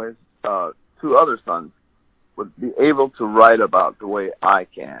wife or his 2 other sons would be able to write about the way I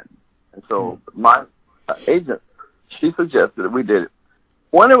can. And so my agent, she suggested that we did it.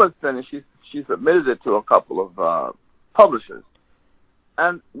 When it was finished, she submitted it to a couple of publishers.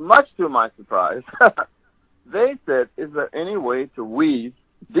 And much to my surprise, they said, is there any way to weave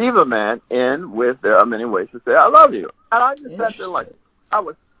Diva Man in with There Are Many Ways to Say I Love You? And I just sat there like, I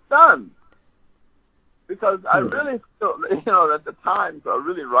was stunned. Because I really feel, that the times are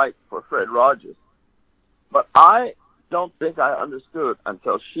really right for Fred Rogers. But I don't think I understood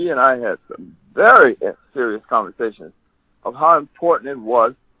until she and I had some very serious conversations of how important it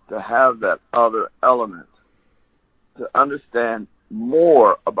was to have that other element, to understand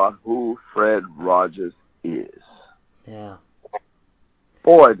more about who Fred Rogers is. Yeah.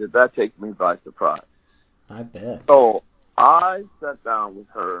 Boy, did that take me by surprise. I bet. So I sat down with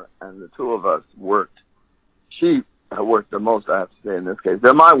her, and the two of us worked. She worked the most, I have to say, in this case.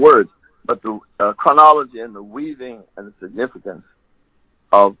 They're my words, but the chronology and the weaving and the significance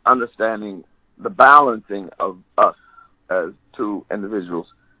of understanding the balancing of us as two individuals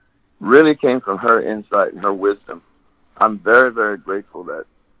really came from her insight and her wisdom. I'm very, very grateful that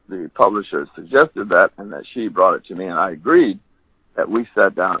the publisher suggested that and that she brought it to me, and I agreed that we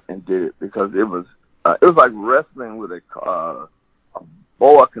sat down and did it, because it was like wrestling with a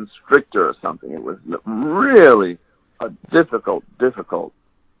boa constrictor or something. It was really a difficult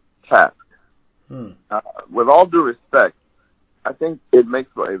task. With all due respect, I think it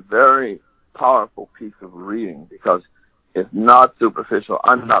makes for a very powerful piece of reading, because it's not superficial.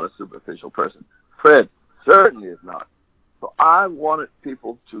 I'm not a superficial person. Fred certainly is not. So I wanted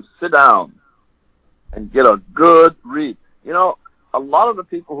people to sit down and get a good read. You know, a lot of the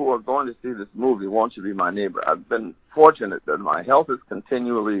people who are going to see this movie, Won't You Be My Neighbor, I've been fortunate that my health has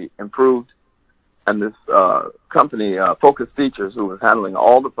continually improved, and this company, Focus Features, who is handling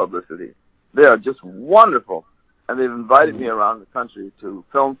all the publicity, they are just wonderful, and they've invited me around the country to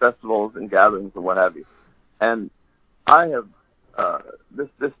film festivals and gatherings and what have you. And I have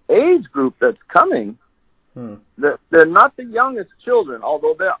this age group that's coming. They're not the youngest children,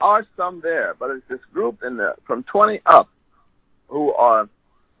 although there are some there, but it's this group from 20 up who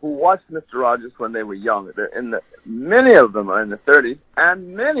watched Mr. Rogers when they were young. Many of them are in their 30s,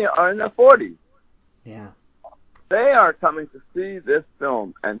 and many are in their 40s. Yeah. They are coming to see this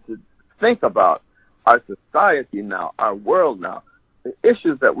film and to think about our society now, our world now, the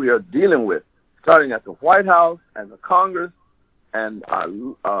issues that we are dealing with, starting at the White House and the Congress and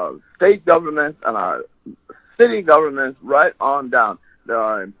our state governments and our city governments, right on down. There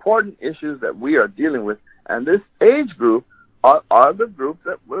are important issues that we are dealing with, and this age group are the group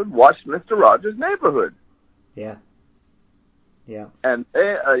that would watch Mr. Rogers' Neighborhood. Yeah. Yeah. And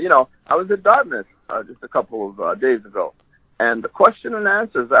they, I was at Dartmouth just a couple of days ago, and the question and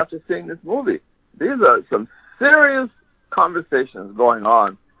answers after seeing this movie, these are some serious conversations going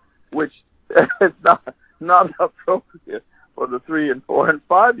on, which is not appropriate for the 3 and 4 and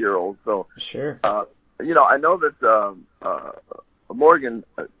 5-year-olds. So sure. I know that Morgan,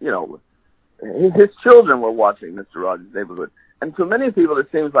 his children were watching Mr. Rogers' Neighborhood, and to many people it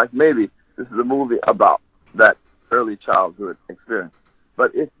seems like maybe this is a movie about that early childhood experience,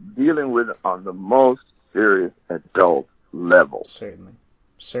 but it's dealing with it on the most serious adult level.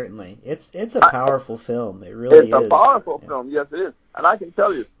 Certainly, it's a powerful film. It really is. It's a powerful film. Yes, it is. And I can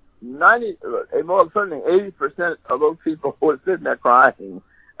tell you, certainly 80% of those people who were sitting there crying,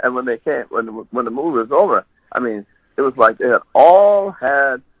 and when the movie was over, I mean, it was like they had all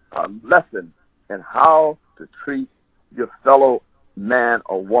had a lesson in how to treat your fellow man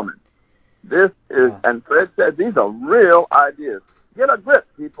or woman. This is, and Fred said, these are real ideas. Get a grip,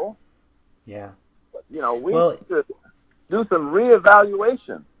 people. Yeah. We need to do some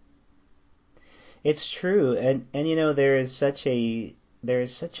reevaluation. It's true, and there is such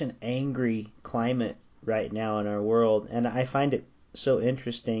an angry climate right now in our world, and I find it so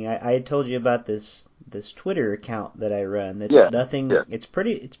interesting. I had told you about this Twitter account that I run. That's nothing. Yeah. It's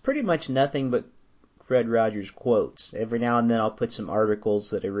pretty much nothing but Fred Rogers quotes. Every now and then I'll put some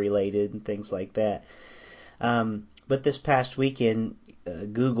articles that are related and things like that. But this past weekend,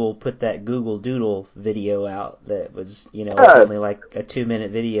 Google put that Google Doodle video out that was, only like a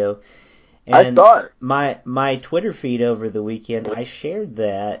 2-minute video. And I saw it. My Twitter feed over the weekend, I shared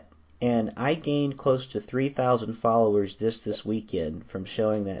that, and I gained close to 3,000 followers just this weekend from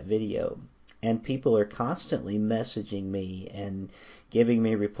showing that video. And people are constantly messaging me and giving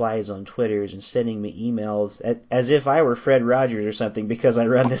me replies on Twitters and sending me emails as if I were Fred Rogers or something, because I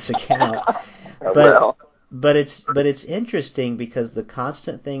run this account. But it's interesting, because the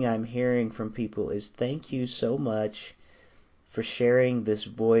constant thing I'm hearing from people is, thank you so much for sharing this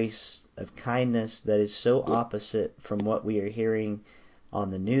voice of kindness that is so opposite from what we are hearing on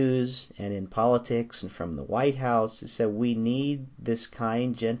the news and in politics and from the White House. It said we need this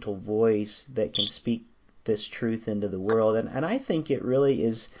kind, gentle voice that can speak this truth into the world. And I think it really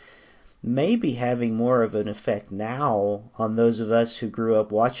is maybe having more of an effect now on those of us who grew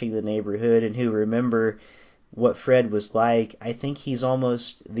up watching The Neighborhood and who remember what Fred was like. I think he's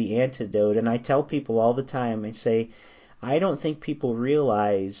almost the antidote. And I tell people all the time, I say, I don't think people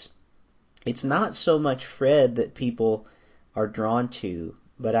realize it's not so much Fred that people are drawn to,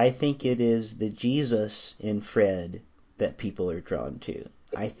 but I think it is the Jesus in Fred that people are drawn to.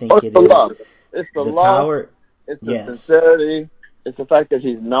 I Oh, think it's it the is love. It's the the love. power. It's the Yes. sincerity. It's the fact that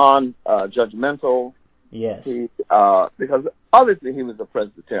he's non-judgmental. Yes. Because obviously he was a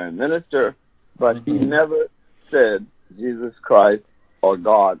Presbyterian minister, but he never said Jesus Christ or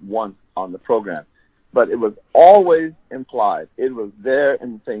God once on the program. But it was always implied. It was there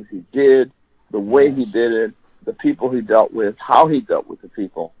in the things he did, the way he did it, the people he dealt with, how he dealt with the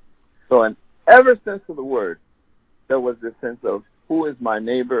people. So in every sense of the word, there was this sense of who is my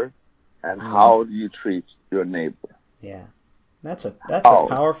neighbor and how do you treat your neighbor. Yeah. That's a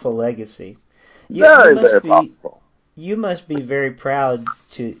powerful legacy. Very, very powerful. You must be very proud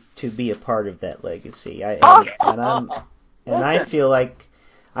to be a part of that legacy. I feel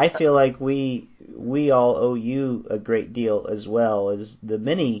like we all owe you a great deal, as well as the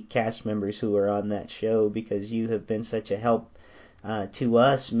many cast members who are on that show, because you have been such a help to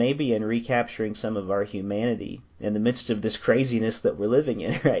us, maybe in recapturing some of our humanity in the midst of this craziness that we're living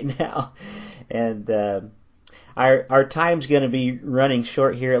in right now. And our time's going to be running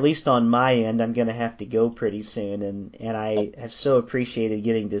short here, at least on my end. I'm going to have to go pretty soon, and I have so appreciated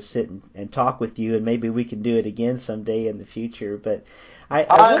getting to sit and talk with you, and maybe we can do it again someday in the future. But I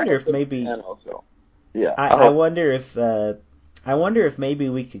wonder if maybe I wonder if maybe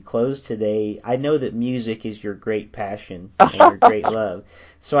we could close today. I know that music is your great passion and your great love,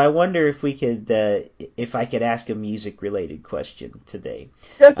 so I wonder if we could if I could ask a music related question today.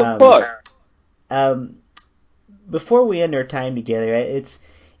 Yes, of course. Before we end our time together,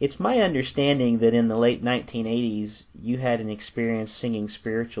 it's my understanding that in the late 1980s you had an experience singing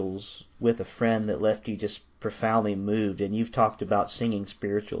spirituals with a friend that left you just profoundly moved, and you've talked about singing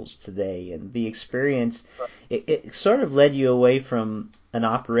spirituals today, and the experience, it sort of led you away from an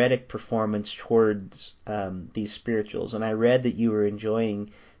operatic performance towards these spirituals, and I read that you were enjoying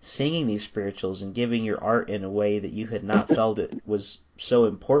singing these spirituals and giving your art in a way that you had not felt it was so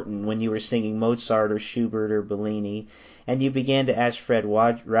important when you were singing Mozart or Schubert or Bellini, and you began to ask Fred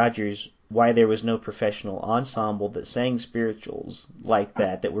Rogers why there was no professional ensemble that sang spirituals like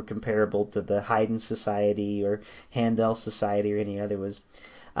that were comparable to the Haydn Society or Handel Society or any other was.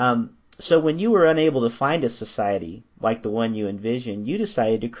 So when you were unable to find a society like the one you envisioned, you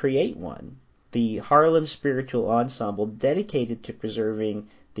decided to create one, the Harlem Spiritual Ensemble, dedicated to preserving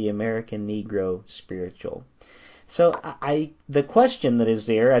the American Negro spiritual. So the question that is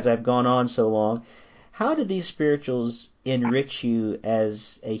there, as I've gone on so long, how did these spirituals enrich you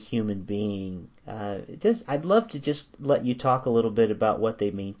as a human being? I'd love to just let you talk a little bit about what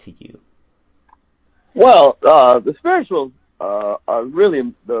they mean to you. Well, the spirituals are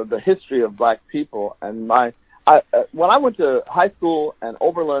really the history of black people. And when I went to high school and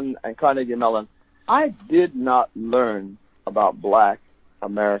Oberlin and Carnegie Mellon, I did not learn about black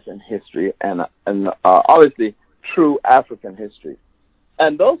American history and obviously true African history.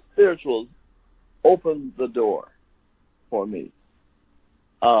 And those spirituals opened the door for me.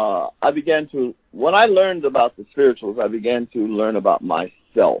 When I learned about the spirituals, I began to learn about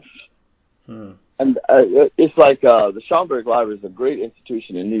myself. And it's like the Schomburg Library is a great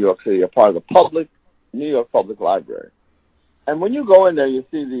institution in New York City, a part of the New York Public Library. And when you go in there, you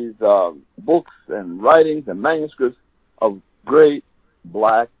see these books and writings and manuscripts of great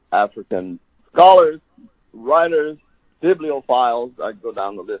black African scholars, writers, bibliophiles. I go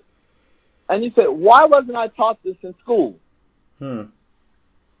down the list. And you say, why wasn't I taught this in school?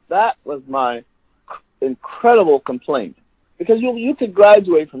 That was my incredible complaint. Because you could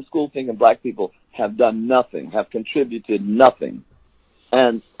graduate from school thinking black people have done nothing, have contributed nothing.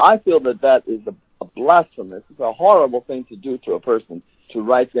 And I feel that is a blasphemous. It's a horrible thing to do to a person, to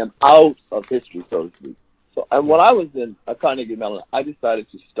write them out of history, so to speak. So, and when I was in Carnegie Mellon, I decided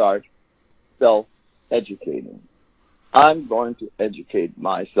to start self-educating. I'm going to educate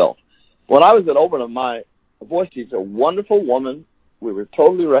myself. When I was at Oberlin, my voice teacher, a wonderful woman, we were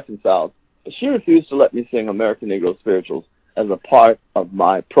totally reconciled, but she refused to let me sing American Negro spirituals as a part of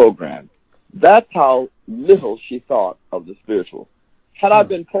my program. That's how little she thought of the spirituals. Had I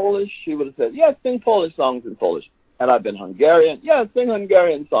been Polish, she would have said, yes, sing Polish songs in Polish. Had I been Hungarian, yes, sing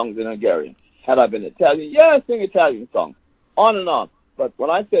Hungarian songs in Hungarian. Had I been Italian, yes, sing Italian songs. On and on. But when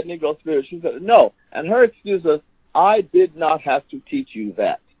I said Negro spirit, she said, no. And her excuse was, I did not have to teach you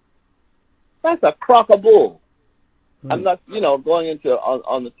that. That's a crock of bull. I'm not, going into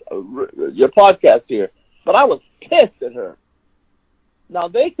on your podcast here, but I was pissed at her. Now,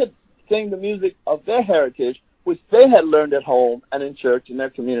 they could sing the music of their heritage, which they had learned at home and in church in their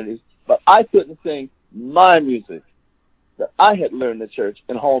communities, but I couldn't sing my music that I had learned at church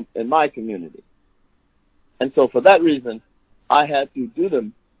and home in my community. And so for that reason, I had to do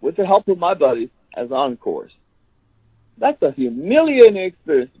them with the help of my buddies as encores. That's a humiliating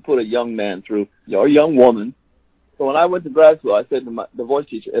experience to put a young man through, or a young woman. So when I went to grad school, I said to the voice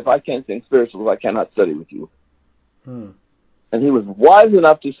teacher, if I can't sing spirituals, I cannot study with you. And he was wise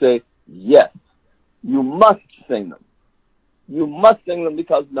enough to say, yes, you must sing them. You must sing them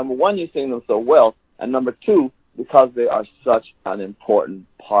because, number one, you sing them so well, and number two, because they are such an important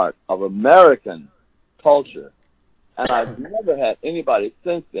part of American culture. And I've never had anybody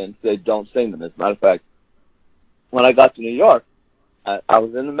since then say don't sing them. As a matter of fact, when I got to New York, I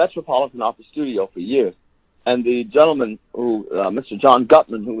was in the Metropolitan Opera Studio for years, and the gentleman who, Mr. John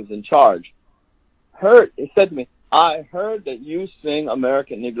Gutman, who was in charge, he said to me, I heard that you sing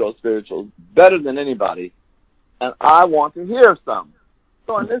American Negro spirituals better than anybody, and I want to hear some.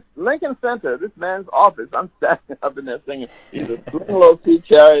 So in this Lincoln Center, this man's office, I'm standing up in there singing either Swing Low Sea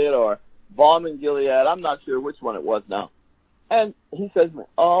Chariot or Balm in Gilead. I'm not sure which one it was now. And he says to me,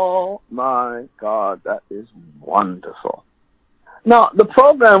 oh, my God, that is wonderful. Now, the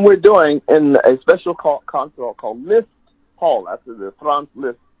program we're doing in a special concert hall called Liszt Hall, after the Franz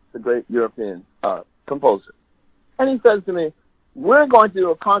Liszt, the great European composer. And he says to me, we're going to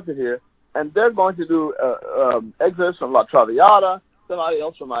do a concert here, and they're going to do excerpts from La Traviata, somebody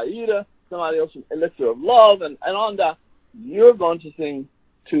else from Aida, somebody else from Elixir of Love, and on that, you're going to sing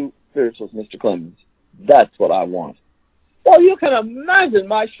two spirituals, Mr. Clemmons. That's what I want. Well, you can imagine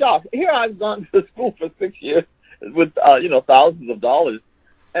my shock. Here I've gone to school for 6 years with, thousands of dollars,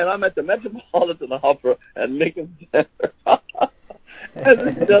 and I'm at the Metropolitan Opera at Lincoln Center. And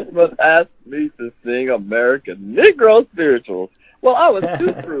this gentleman asked me to sing American Negro spirituals. Well, I was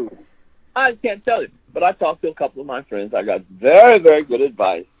too through. I can't tell you. But I talked to a couple of my friends. I got very, very good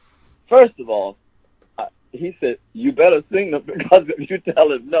advice. First of all, he said, you better sing them because if you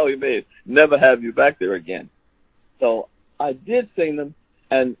tell him no, he may never have you back there again. So I did sing them.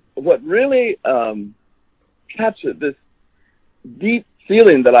 And what really captured this deep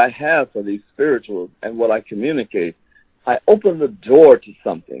feeling that I have for these spirituals and what I communicate, I opened the door to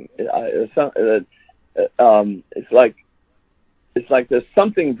something. It's like there's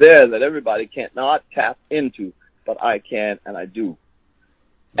something there that everybody cannot tap into, but I can, and I do.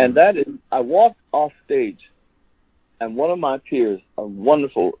 And that is, I walked off stage, and one of my peers, a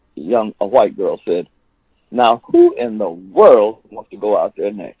wonderful a white girl, said, now who in the world wants to go out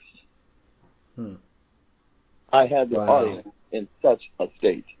there next? I had the audience in such a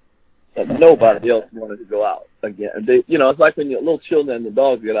state that nobody else wanted to go out again. It's like when little children and the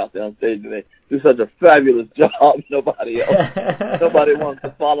dogs get out there on stage and they do such a fabulous job. Nobody wants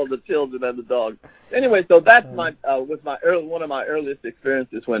to follow the children and the dogs. Anyway, so that's one of my earliest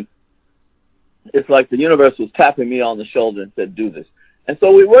experiences when it's like the universe was tapping me on the shoulder and said, "Do this." And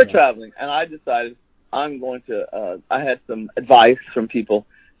so we were traveling, and I decided I'm going to. I had some advice from people,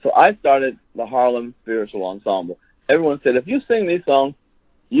 so I started the Harlem Spiritual Ensemble. Everyone said, if you sing these songs,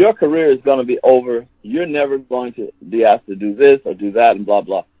 your career is going to be over. You're never going to be asked to do this or do that and blah,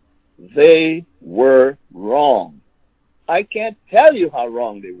 blah. They were wrong. I can't tell you how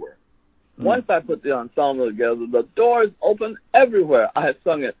wrong they were. Once I put the ensemble together, the doors opened everywhere. I had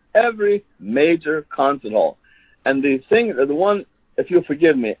sung at every major concert hall. And the one, if you'll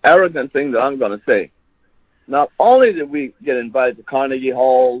forgive me, arrogant thing that I'm going to say, not only did we get invited to Carnegie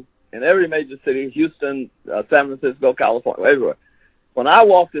Hall in every major city, Houston, San Francisco, California, everywhere. When I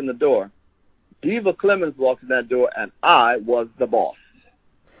walked in the door, Diva Clemmons walked in that door, and I was the boss.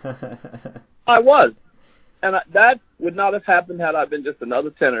 I was. And that would not have happened had I been just another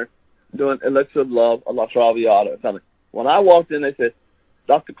tenor doing Elixir of Love or La Traviata or something. When I walked in, they said,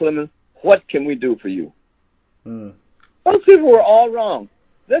 Dr. Clemmons, what can we do for you? Those people were all wrong.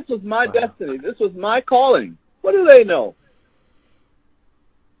 This was my destiny. This was my calling. What do they know?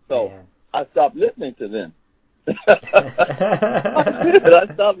 So I stopped listening to them. I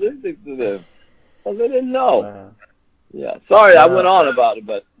stopped listening to them because they didn't know. Wow. Yeah, sorry, I went on about it,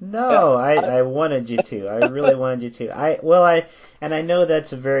 but no, I wanted you to. I really wanted you to. And I know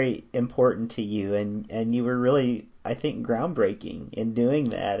that's very important to you, and you were really, I think, groundbreaking in doing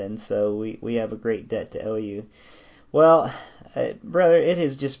that, and so we have a great debt to owe you. Well, brother, it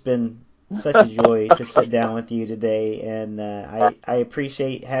has just been such a joy to sit down with you today, and I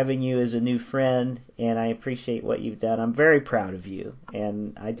appreciate having you as a new friend, and I appreciate what you've done. I'm very proud of you,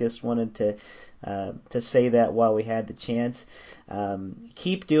 and I just wanted to say that while we had the chance.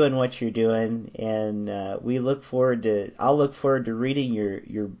 Keep doing what you're doing, and I'll look forward to reading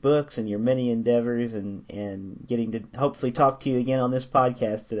your books and your many endeavors, and getting to hopefully talk to you again on this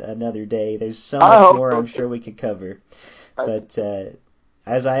podcast another day. There's so much more I'm sure we could cover. But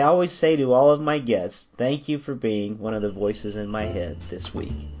as I always say to all of my guests, thank you for being one of the voices in my head this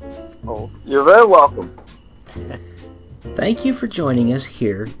week. Oh, you're very welcome. Thank you for joining us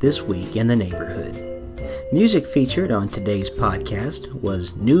here this week in the neighborhood. Music featured on today's podcast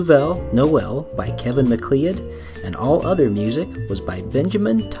was Nouvelle Noel by Kevin MacLeod, and all other music was by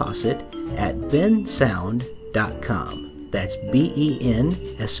Benjamin Tossett at bensound.com. That's BENSOUND.com.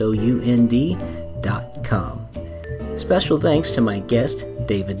 Special thanks to my guest,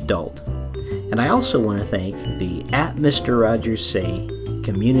 David Dalt. And I also want to thank the @MrRogersSay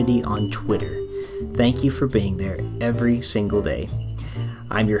community on Twitter. Thank you for being there every single day.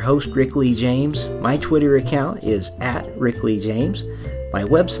 I'm your host, Rick Lee James. My Twitter account is @RickLeeJames. My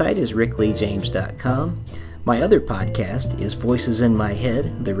website is rickleejames.com. My other podcast is Voices in My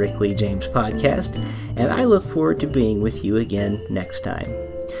Head, the Rick Lee James podcast, and I look forward to being with you again next time.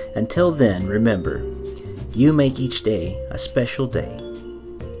 Until then, remember, you make each day a special day.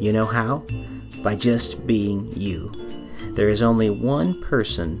 You know how? By just being you. There is only one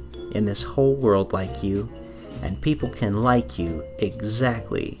person in this whole world like you, and people can like you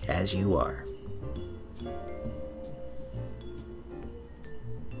exactly as you are.